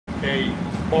a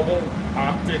bubble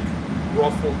optic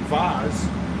ruffled vase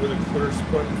with a clear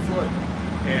spun foot,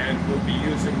 and we'll be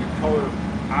using the color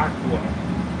aqua.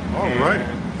 All right.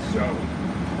 So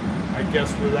I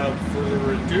guess without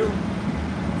further ado,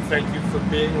 thank you for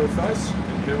being with us,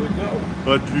 and here we go.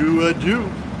 Adieu, adieu.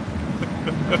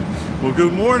 Well,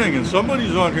 good morning, and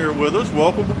somebody's on here with us.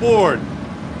 Welcome aboard.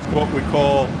 It's what we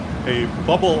call a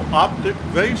bubble optic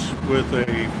vase with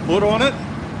a foot on it.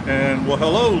 And well,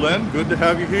 hello, Len. Good to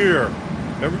have you here.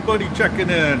 Everybody checking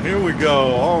in. Here we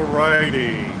go. All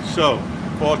righty. So,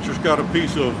 Foster's got a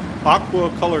piece of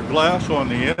aqua colored glass on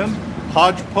the end.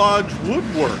 Hodgepodge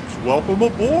Woodworks. Welcome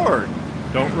aboard.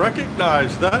 Don't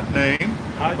recognize that name.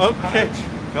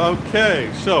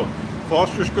 Okay. So,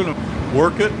 Foster's going to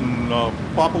work it and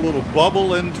pop a little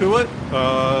bubble into it.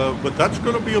 But that's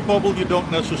going to be a bubble you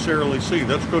don't necessarily see.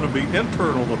 That's going to be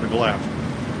internal to the glass.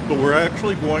 But we're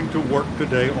actually going to work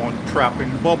today on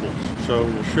trapping bubbles. So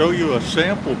we'll show you a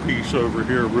sample piece over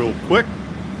here real quick.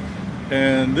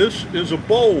 And this is a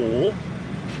bowl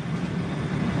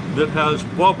that has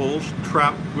bubbles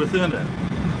trapped within it.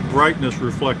 Brightness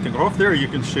reflecting off there. You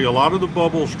can see a lot of the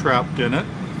bubbles trapped in it.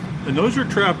 And those are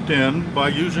trapped in by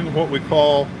using what we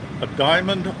call a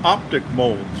diamond optic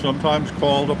mold, sometimes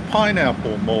called a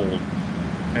pineapple mold.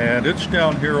 And it's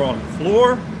down here on the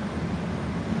floor.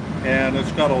 And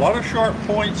it's got a lot of sharp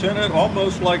points in it,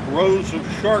 almost like rows of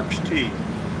shark's teeth.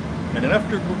 And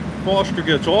after Foster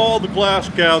gets all the glass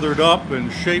gathered up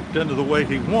and shaped into the way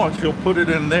he wants, he'll put it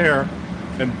in there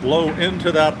and blow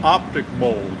into that optic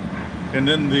mold. And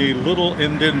then the little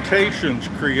indentations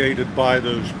created by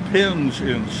those pins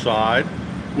inside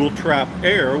will trap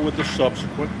air with the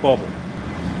subsequent bubble.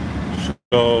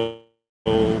 So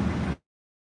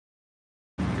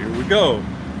here we go.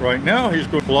 Right now he's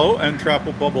going to blow and trap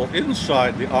a bubble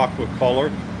inside the aqua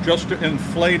color just to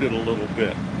inflate it a little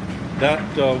bit.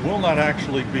 That will not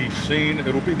actually be seen.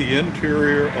 It'll be the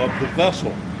interior of the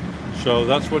vessel. So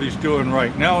that's what he's doing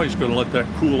right now. He's going to let that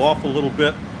cool off a little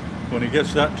bit. When he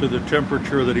gets that to the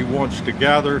temperature that he wants to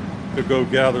gather, he'll go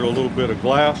gather a little bit of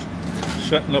glass.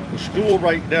 Setting up the stool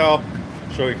right now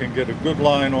so he can get a good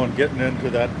line on getting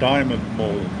into that diamond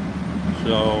mold.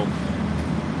 So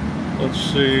let's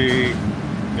see.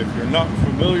 If you're not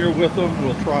familiar with them,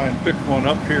 we'll try and pick one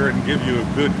up here and give you a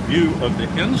good view of the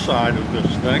inside of this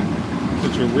thing.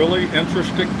 It's a really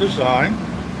interesting design.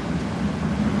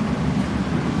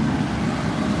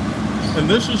 And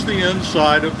this is the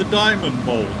inside of the diamond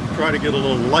mold. Try to get a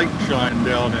little light shine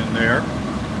down in there.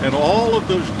 And all of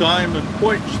those diamond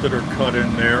points that are cut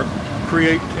in there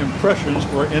create impressions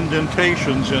or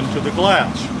indentations into the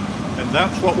glass. And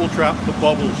that's what will trap the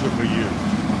bubbles that we use.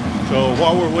 So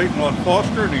while we're waiting on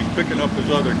Foster and he's picking up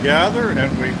his other gather,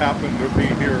 and we happen to be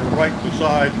here right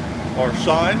beside our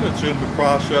sign that's in the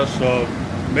process of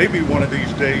maybe one of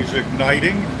these days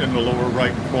igniting in the lower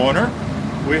right corner.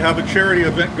 We have a charity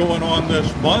event going on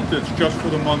this month. It's just for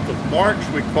the month of March.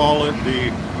 We call it the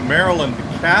Maryland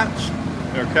Cats.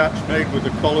 They're cats made with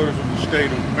the colors of the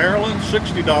state of Maryland.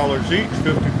 $60 each,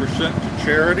 50% to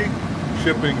charity.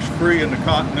 Shipping's free in the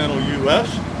continental U.S.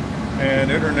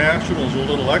 and international is a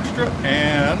little extra,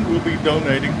 and we'll be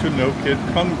donating to No Kid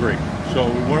Hungry.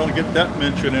 So we want to get that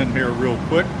mention in here real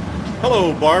quick.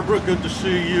 Hello, Barbara, good to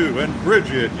see you. And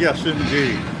Bridget, yes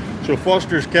indeed. So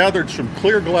Foster's gathered some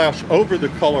clear glass over the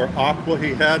color aqua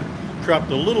he had,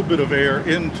 trapped a little bit of air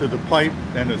into the pipe,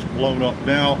 and it's blown up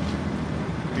now.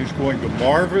 He's going to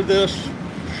marver this,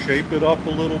 shape it up a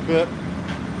little bit.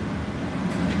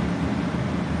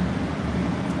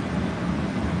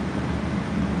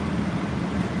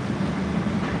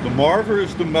 The marver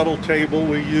is the metal table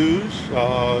we use.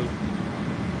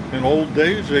 In old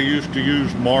days, they used to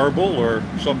use marble or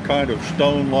some kind of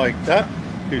stone like that.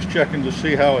 He's checking to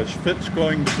see how his fit's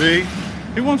going to be.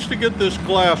 He wants to get this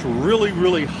glass really,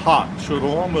 really hot so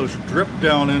it'll almost drip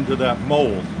down into that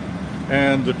mold.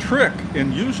 And the trick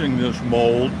in using this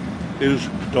mold is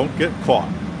don't get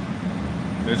caught.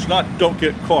 It's not don't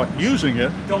get caught using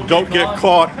it, don't get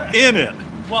caught in it.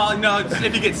 Well, no,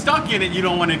 if you get stuck in it, you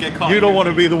don't want to get caught. You don't want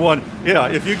to be the one. Yeah,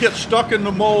 if you get stuck in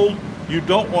the mold, you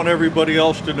don't want everybody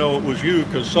else to know it was you,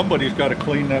 because somebody's got to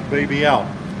clean that baby out.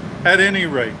 At any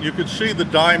rate, you could see the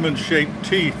diamond-shaped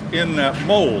teeth in that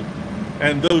mold,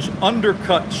 and those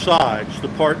undercut sides, the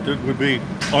part that would be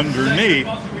underneath,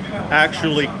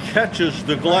 actually catches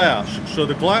the glass. So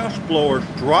the glass blower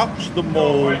drops the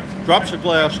mold, drops the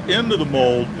glass into the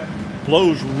mold,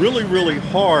 blows really, really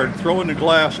hard, throwing the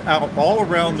glass out all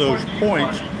around those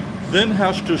points, then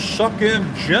has to suck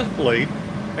in gently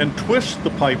and twist the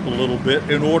pipe a little bit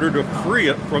in order to free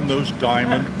it from those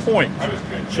diamond points.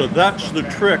 So that's the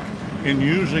trick in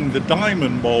using the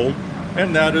diamond mold,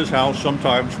 and that is how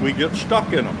sometimes we get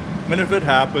stuck in them. And if it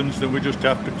happens, then we just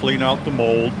have to clean out the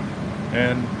mold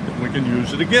and we can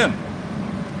use it again.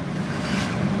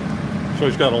 So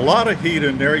he's got a lot of heat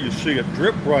in there. You see it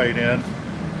drip right in.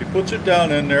 He puts it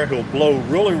down in there. He'll blow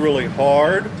really, really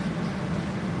hard.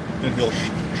 Then he'll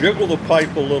jiggle the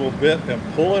pipe a little bit and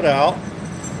pull it out.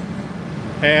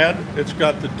 And it's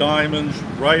got the diamonds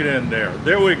right in there.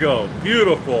 There we go.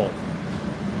 Beautiful.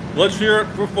 Let's hear it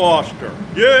for Foster.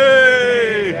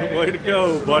 Yay! Way to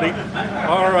go, buddy.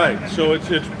 All right, so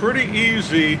it's pretty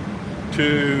easy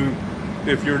to,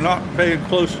 if you're not paying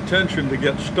close attention, to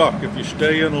get stuck. If you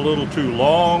stay in a little too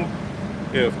long,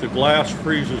 if the glass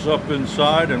freezes up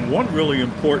inside, and one really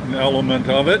important element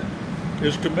of it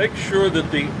is to make sure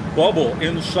that the bubble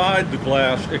inside the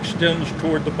glass extends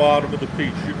toward the bottom of the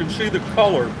piece. You can see the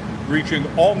color reaching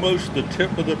almost the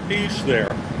tip of the piece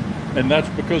there. And that's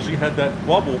because he had that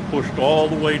bubble pushed all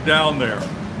the way down there.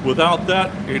 Without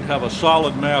that, he'd have a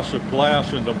solid mass of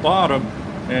glass in the bottom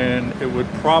and it would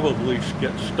probably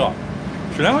get stuck.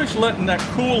 So now he's letting that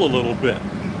cool a little bit.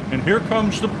 And here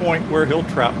comes the point where he'll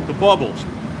trap the bubbles.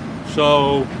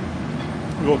 So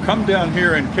we'll come down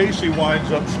here in case he winds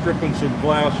up stripping some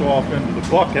glass off into the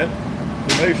bucket.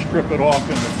 He may strip it off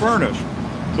in the furnace.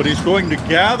 But he's going to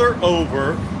gather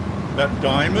over that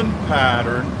diamond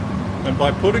pattern, and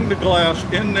by putting the glass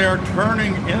in there,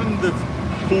 turning in the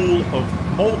pool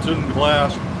of molten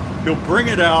glass, he'll bring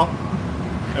it out.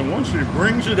 And once he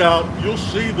brings it out, you'll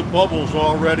see the bubbles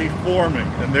already forming.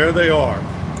 And there they are.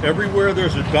 Everywhere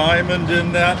there's a diamond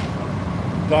in that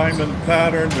diamond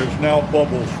pattern, there's now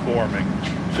bubbles forming.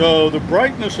 So the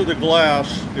brightness of the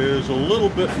glass is a little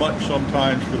bit much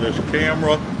sometimes for this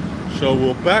camera. So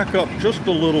we'll back up just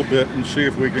a little bit and see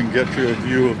if we can get you a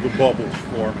view of the bubbles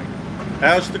forming.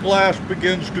 As the glass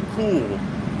begins to cool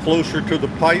closer to the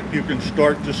pipe, you can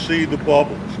start to see the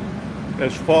bubbles.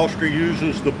 As Foster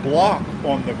uses the block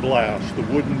on the glass, the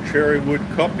wooden cherry wood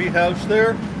cup he has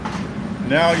there,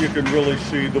 now you can really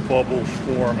see the bubbles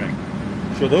forming.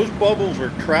 So those bubbles are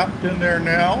trapped in there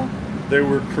now. They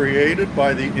were created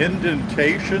by the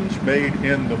indentations made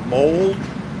in the mold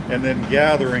and then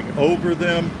gathering over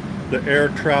them. The air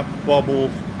trap bubble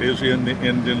is in the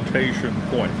indentation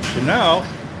point. So now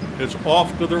it's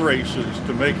off to the races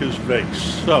to make his vase.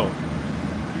 So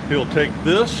he'll take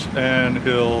this and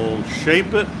he'll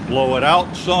shape it, blow it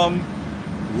out some,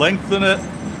 lengthen it,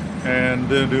 and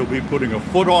then he'll be putting a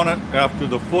foot on it. After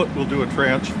the foot, we'll do a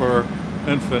transfer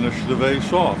and finish the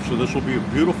vase off. So this will be a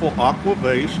beautiful aqua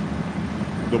vase.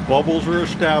 The bubbles are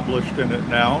established in it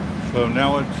now. So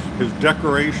now his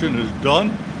decoration is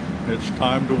done. It's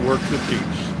time to work the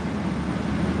piece.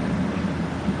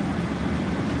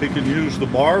 He can use the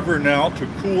Marver now to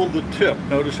cool the tip.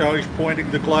 Notice how he's pointing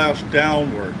the glass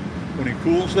downward. When he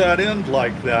cools that end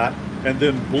like that and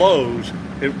then blows,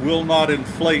 it will not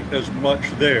inflate as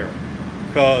much there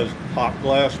because hot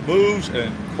glass moves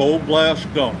and cold glass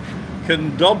don't.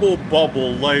 Can double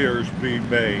bubble layers be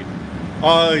made?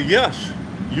 Yes,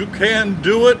 you can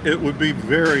do it. It would be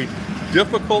very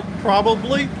difficult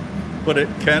probably, but it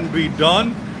can be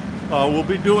done. We'll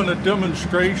be doing a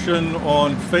demonstration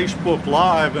on Facebook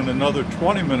Live in another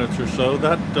 20 minutes or so.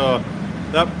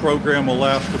 That program will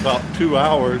last about 2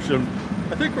 hours, and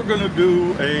I think we're going to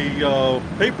do a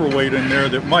paperweight in there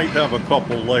that might have a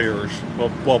couple layers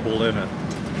of bubble in it.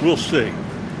 We'll see.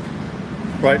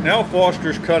 Right now,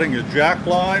 Foster's cutting a jack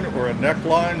line or a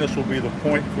neckline. This will be the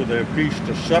point for the piece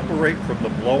to separate from the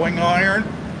blowing iron.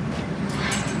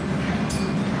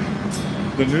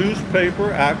 The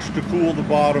newspaper acts to cool the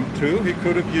bottom too. He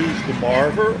could have used the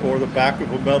Marver or the back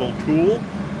of a metal tool,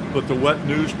 but the wet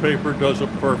newspaper does a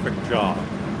perfect job.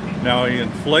 Now he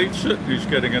inflates it. He's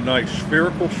getting a nice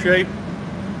spherical shape.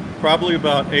 Probably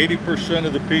about 80%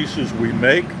 of the pieces we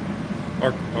make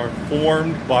are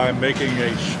formed by making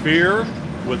a sphere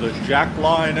with a jack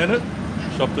line in it,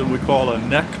 something we call a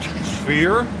necked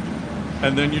sphere,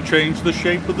 and then you change the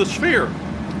shape of the sphere.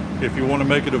 If you want to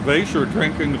make it a vase or a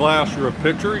drinking glass or a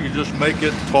pitcher, you just make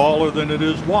it taller than it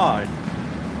is wide.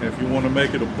 If you want to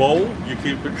make it a bowl, you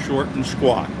keep it short and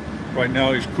squat. Right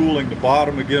now he's cooling the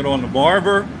bottom again on the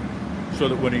Marver so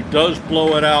that when he does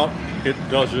blow it out, it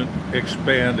doesn't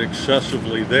expand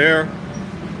excessively there.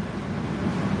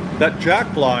 That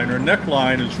jack line or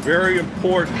neckline is very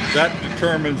important. That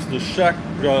determines the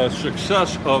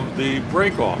success of the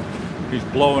break-off. He's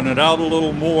blowing it out a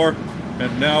little more,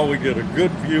 and now we get a good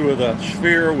view of that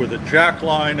sphere with a jack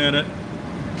line in it.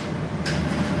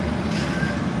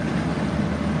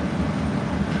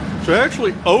 So he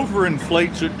actually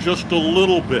overinflates it just a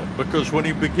little bit, because when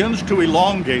he begins to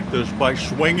elongate this by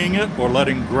swinging it or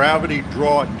letting gravity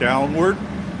draw it downward,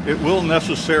 it will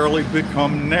necessarily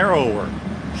become narrower.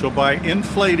 So by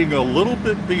inflating a little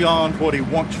bit beyond what he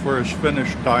wants for his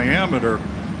finished diameter,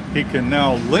 he can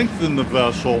now lengthen the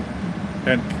vessel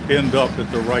and end up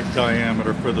at the right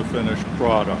diameter for the finished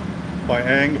product. By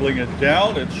angling it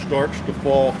down, it starts to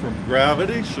fall from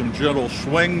gravity, some gentle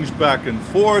swings back and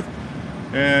forth,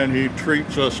 and he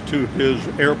treats us to his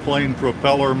airplane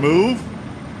propeller move.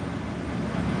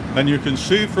 And you can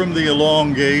see from the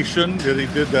elongation that he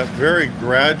did that very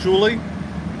gradually.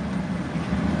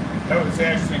 That was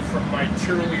actually from my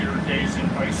cheerleader days in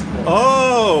high school.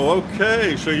 Oh,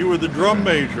 okay. So you were the drum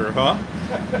major, huh?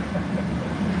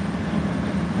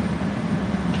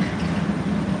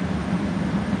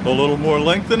 A little more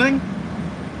lengthening?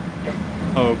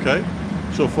 Okay.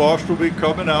 So Foster will be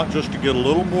coming out just to get a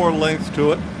little more length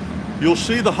to it. You'll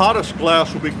see the hottest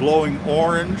glass will be glowing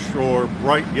orange or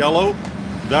bright yellow.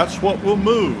 That's what will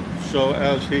move. So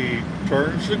as he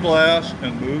turns the glass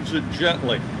and moves it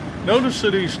gently. Notice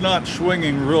that he's not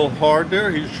swinging real hard there.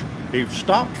 He's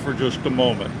stopped for just a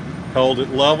moment. Held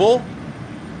it level,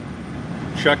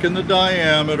 checking the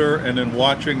diameter, and then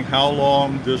watching how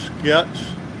long this gets.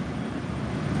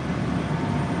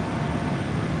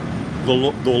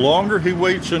 The longer he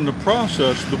waits in the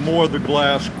process, the more the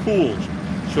glass cools.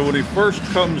 So when he first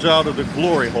comes out of the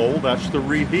glory hole, that's the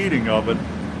reheating of it,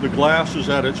 the glass is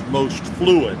at its most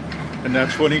fluid, and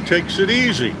that's when he takes it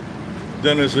easy.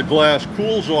 Then as the glass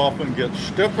cools off and gets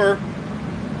stiffer,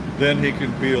 then he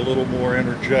can be a little more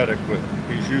energetic with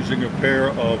it. He's using a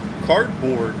pair of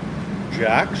cardboard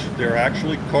jacks. They're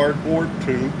actually cardboard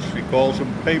tubes. He calls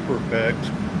them paper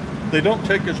pegs. They don't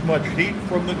take as much heat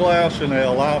from the glass, and they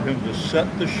allow him to set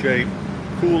the shape,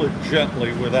 cool it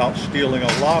gently without stealing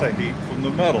a lot of heat from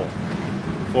the metal.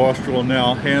 Foster will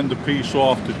now hand the piece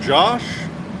off to Josh,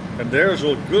 and there's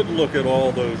a good look at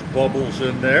all those bubbles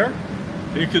in there.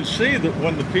 You can see that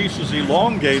when the piece is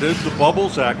elongated, the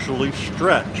bubbles actually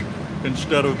stretch.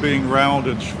 Instead of being round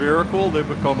and spherical, they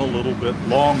become a little bit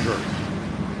longer.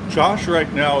 Josh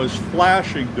right now is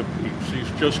flashing the piece.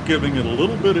 He's just giving it a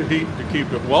little bit of heat to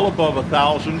keep it well above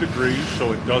 1,000 degrees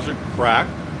so it doesn't crack.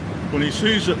 When he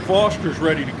sees that Foster's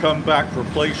ready to come back for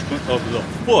placement of the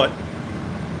foot,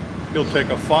 he'll take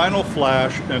a final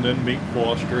flash and then meet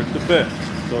Foster at the bench.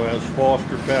 So as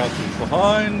Foster passes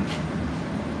behind,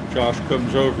 Josh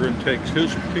comes over and takes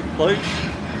his place.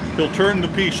 He'll turn the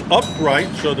piece upright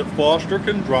so that Foster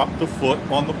can drop the foot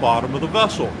on the bottom of the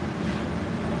vessel.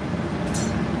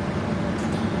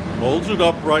 Holds it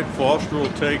upright. Foster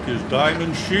will take his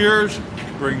diamond shears,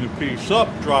 bring the piece up,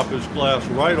 drop his glass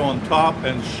right on top,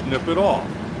 and snip it off.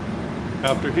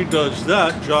 After he does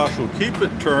that, Josh will keep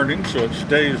it turning so it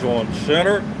stays on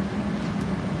center.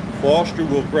 Foster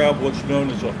will grab what's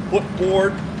known as a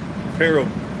footboard, a pair of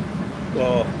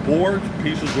boards,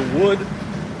 pieces of wood.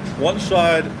 One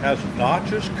side has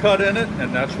notches cut in it,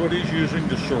 and that's what he's using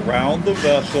to surround the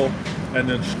vessel, and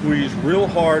then squeeze real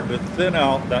hard to thin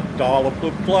out that dollop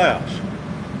of glass.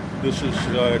 This is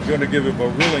going to give him a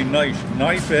really nice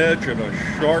knife edge and a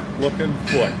sharp looking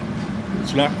foot.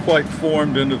 It's not quite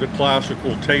formed into the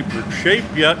classical tapered shape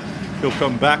yet. He'll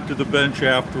come back to the bench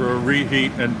after a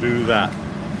reheat and do that.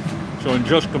 So in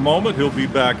just a moment, he'll be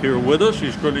back here with us.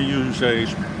 He's going to use a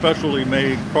specially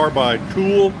made carbide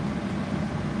tool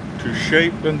to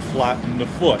shape and flatten the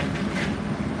foot.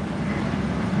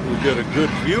 We'll get a good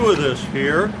view of this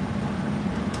here.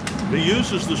 He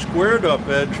uses the squared up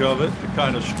edge of it to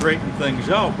kind of straighten things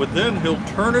out, but then he'll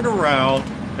turn it around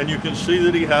and you can see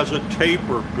that he has a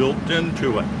taper built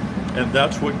into it. And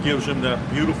that's what gives him that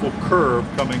beautiful curve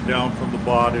coming down from the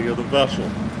body of the vessel.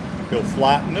 He'll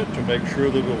flatten it to make sure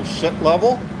that it'll sit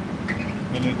level.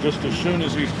 And then just as soon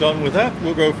as he's done with that,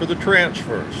 we'll go for the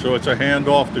transfer. So it's a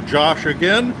handoff to Josh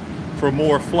again for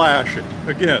more flashing.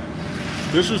 Again,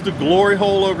 this is the glory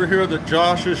hole over here that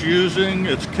Josh is using.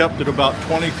 It's kept at about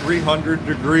 2,300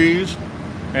 degrees,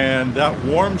 and that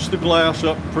warms the glass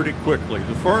up pretty quickly.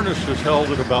 The furnace is held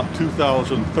at about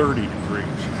 2,030 degrees.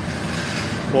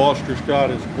 Foster's got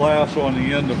his glass on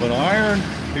the end of an iron.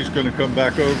 He's going to come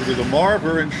back over to the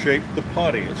Marver and shape the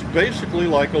putty. It's basically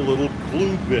like a little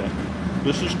glue bit.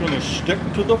 This is going to stick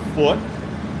to the foot,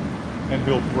 and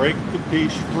he'll break the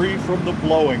piece free from the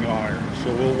blowing iron.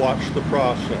 So we'll watch the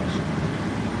process.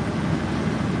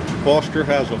 Foster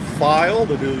has a file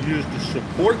that he'll use to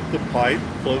support the pipe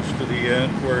close to the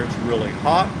end where it's really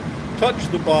hot. Touch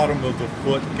the bottom of the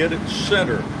foot, get it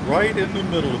centered right in the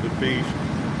middle of the piece.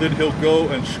 Then he'll go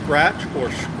and scratch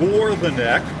or score the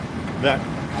neck. That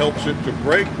helps it to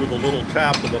break with a little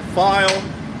tap of the file,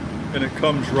 and it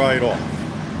comes right off.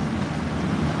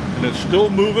 And it's still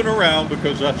moving around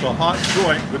because that's a hot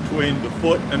joint between the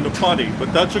foot and the putty,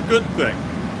 but that's a good thing.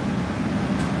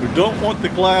 We don't want the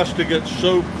glass to get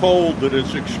so cold that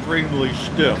it's extremely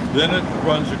stiff. Then it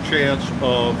runs a chance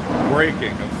of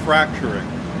breaking, of fracturing.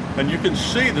 And you can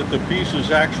see that the piece is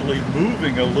actually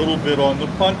moving a little bit on the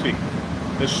putty.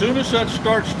 As soon as that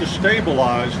starts to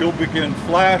stabilize, he'll begin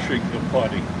flashing the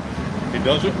putty. He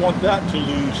doesn't want that to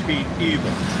lose heat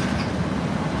either.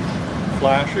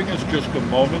 Flashing is just a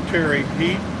momentary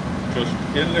heat, just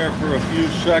in there for a few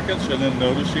seconds, and then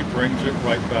notice he brings it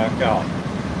right back out.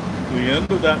 The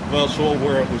end of that vessel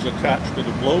where it was attached to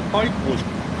the blowpipe was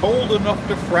cold enough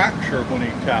to fracture when he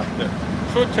tapped it.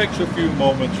 So it takes a few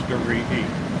moments to reheat.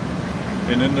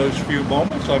 And in those few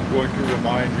moments, I'm going to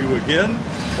remind you again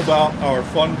about our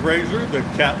fundraiser, the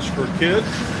Cats for Kids,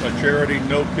 a charity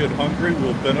No Kid Hungry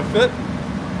will benefit.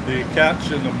 The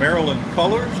cats in the Maryland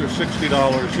colors are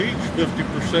 $60 each.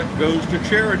 50% goes to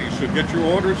charity. So get your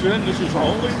orders in. This is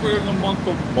only for the month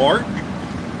of March.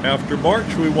 After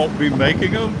March, we won't be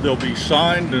making them. They'll be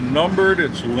signed and numbered.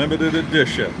 It's limited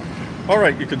edition. All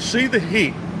right, you can see the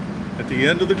heat at the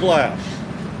end of the glass.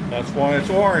 That's why it's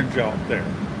orange out there.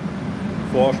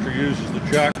 Foster uses the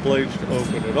jack blades to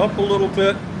open it up a little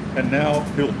bit, and now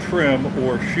he'll trim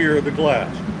or shear the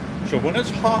glass. So when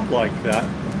it's hot like that,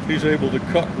 he's able to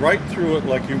cut right through it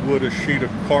like you would a sheet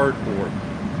of cardboard.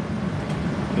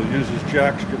 He'll use his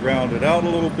jacks to round it out a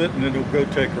little bit, and then he'll go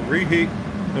take a reheat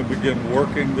and begin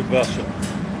working the vessel.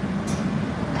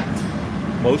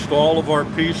 Most all of our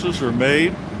pieces are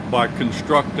made by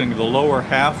constructing the lower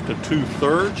half to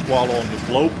 2/3 while on the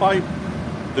blowpipe.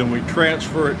 Then we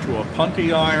transfer it to a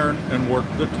punty iron and work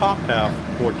the top half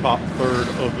or top third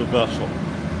of the vessel.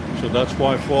 So that's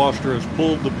why Foster has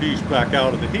pulled the piece back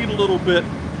out of the heat a little bit,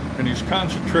 and he's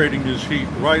concentrating his heat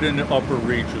right in the upper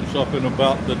reaches, up in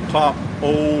about the top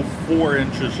 4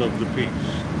 inches of the piece.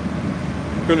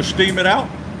 Going to steam it out?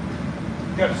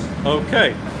 Yes.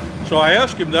 Okay, so I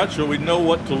asked him that so we know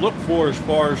what to look for as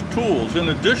far as tools. In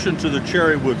addition to the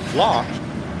cherry wood blocks,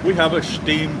 we have a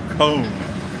steam cone,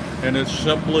 and it's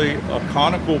simply a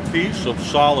conical piece of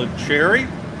solid cherry.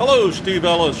 Hello, Steve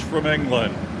Ellis from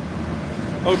England.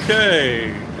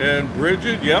 Okay, and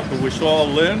Bridget, yep, we saw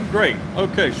Lynn, great.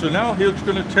 Okay, so now he's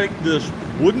going to take this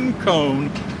wooden cone,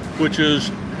 which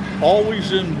is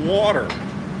always in water.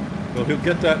 Well, he'll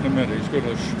get that in a minute. He's going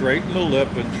to straighten the lip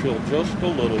and chill just a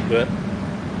little bit.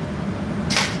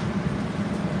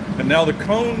 And now the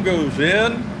cone goes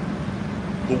in.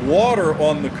 The water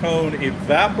on the cone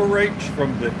evaporates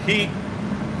from the heat,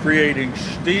 creating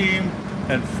steam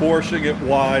and forcing it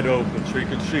wide open. So you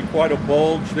can see quite a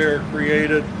bulge there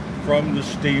created from the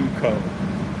steam cone.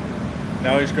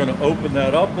 Now he's going to open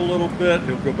that up a little bit.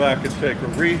 He'll go back and take a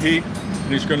reheat.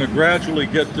 And he's going to gradually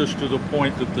get this to the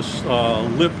point that this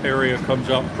lip area comes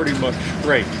out pretty much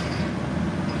straight.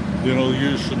 Then he'll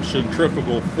use some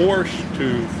centrifugal force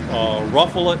to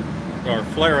ruffle it, or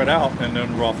flare it out, and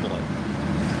then ruffle it.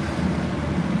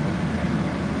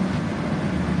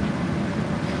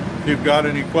 If you've got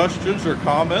any questions or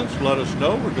comments, let us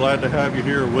know. We're glad to have you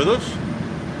here with us.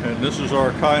 And this is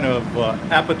our kind of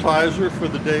appetizer for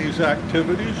the day's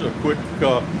activities, a quick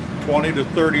 20 to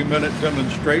 30 minute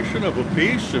demonstration of a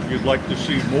piece. If you'd like to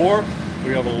see more,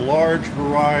 we have a large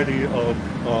variety of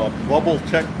bubble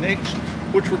techniques,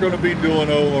 which we're going to be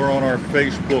doing over on our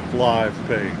Facebook Live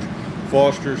page.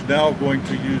 Foster's now going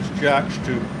to use jacks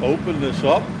to open this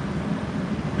up.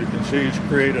 You can see he's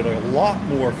created a lot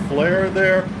more flare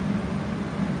there.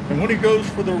 And when he goes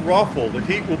for the ruffle, the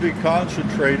heat will be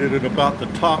concentrated at about the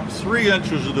top 3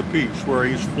 inches of the piece where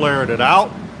he's flared it out.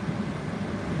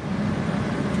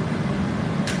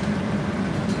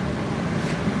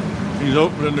 He's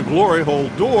opening the glory hole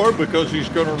door because he's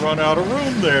going to run out of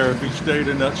room there if he stayed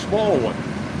in that small one.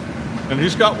 And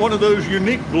he's got one of those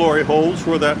unique glory holes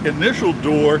where that initial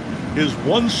door is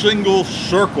one single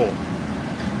circle.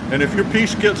 And if your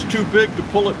piece gets too big to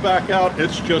pull it back out,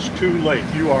 it's just too late.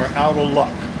 You are out of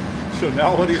luck. So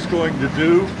now what he's going to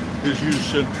do is use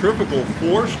centrifugal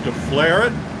force to flare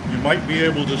it. You might be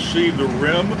able to see the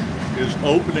rim is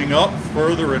opening up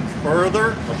further and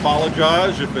further.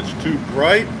 Apologize if it's too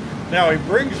bright. Now he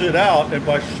brings it out, and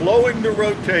by slowing the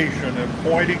rotation and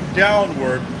pointing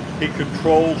downward, he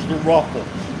controls the ruffles.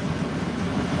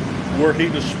 Were he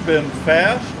to spin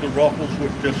fast, the ruffles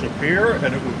would disappear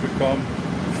and it would become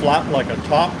flat like a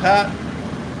top hat,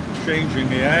 changing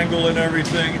the angle and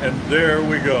everything, and there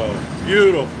we go.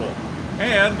 Beautiful.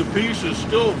 And the piece is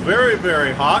still very,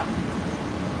 very hot.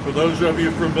 For those of you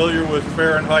familiar with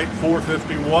Fahrenheit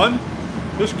 451,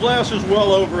 This glass is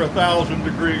well over 1,000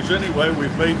 degrees anyway.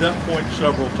 We've made that point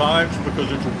several times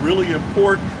because it's really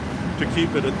important to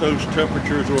keep it at those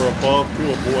temperatures or above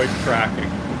to avoid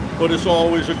cracking. But it's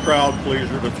always a crowd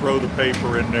pleaser to throw the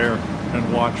paper in there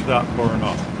and watch that burn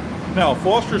up. Now,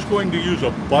 Foster's going to use a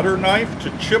butter knife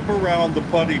to chip around the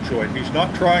putty joint. He's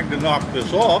not trying to knock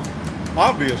this off.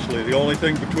 Obviously, the only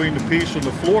thing between the piece and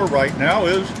the floor right now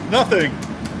is nothing.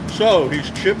 So he's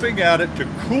chipping at it to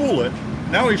cool it.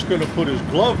 Now he's going to put his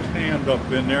gloved hand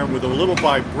up in there with a little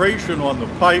vibration on the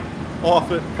pipe. Off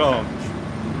it comes.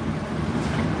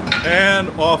 And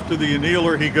off to the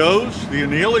annealer he goes. The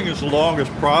annealing is the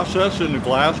longest process in the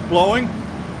glass blowing.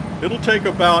 It'll take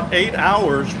about 8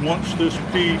 hours once the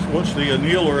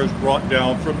annealer is brought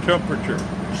down from temperature.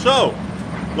 So,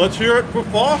 let's hear it for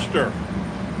Foster.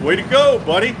 Way to go,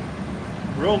 buddy.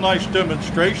 Real nice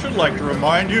demonstration. Like to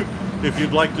remind you, if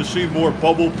you'd like to see more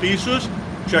bubble pieces,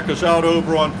 check us out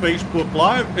over on Facebook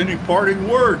Live. Any parting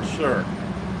words, sir?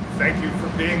 Thank you for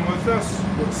being with us.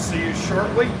 We'll see you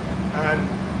shortly, and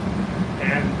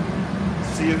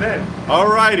see you then.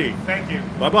 All righty. Thank you.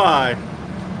 Bye-bye.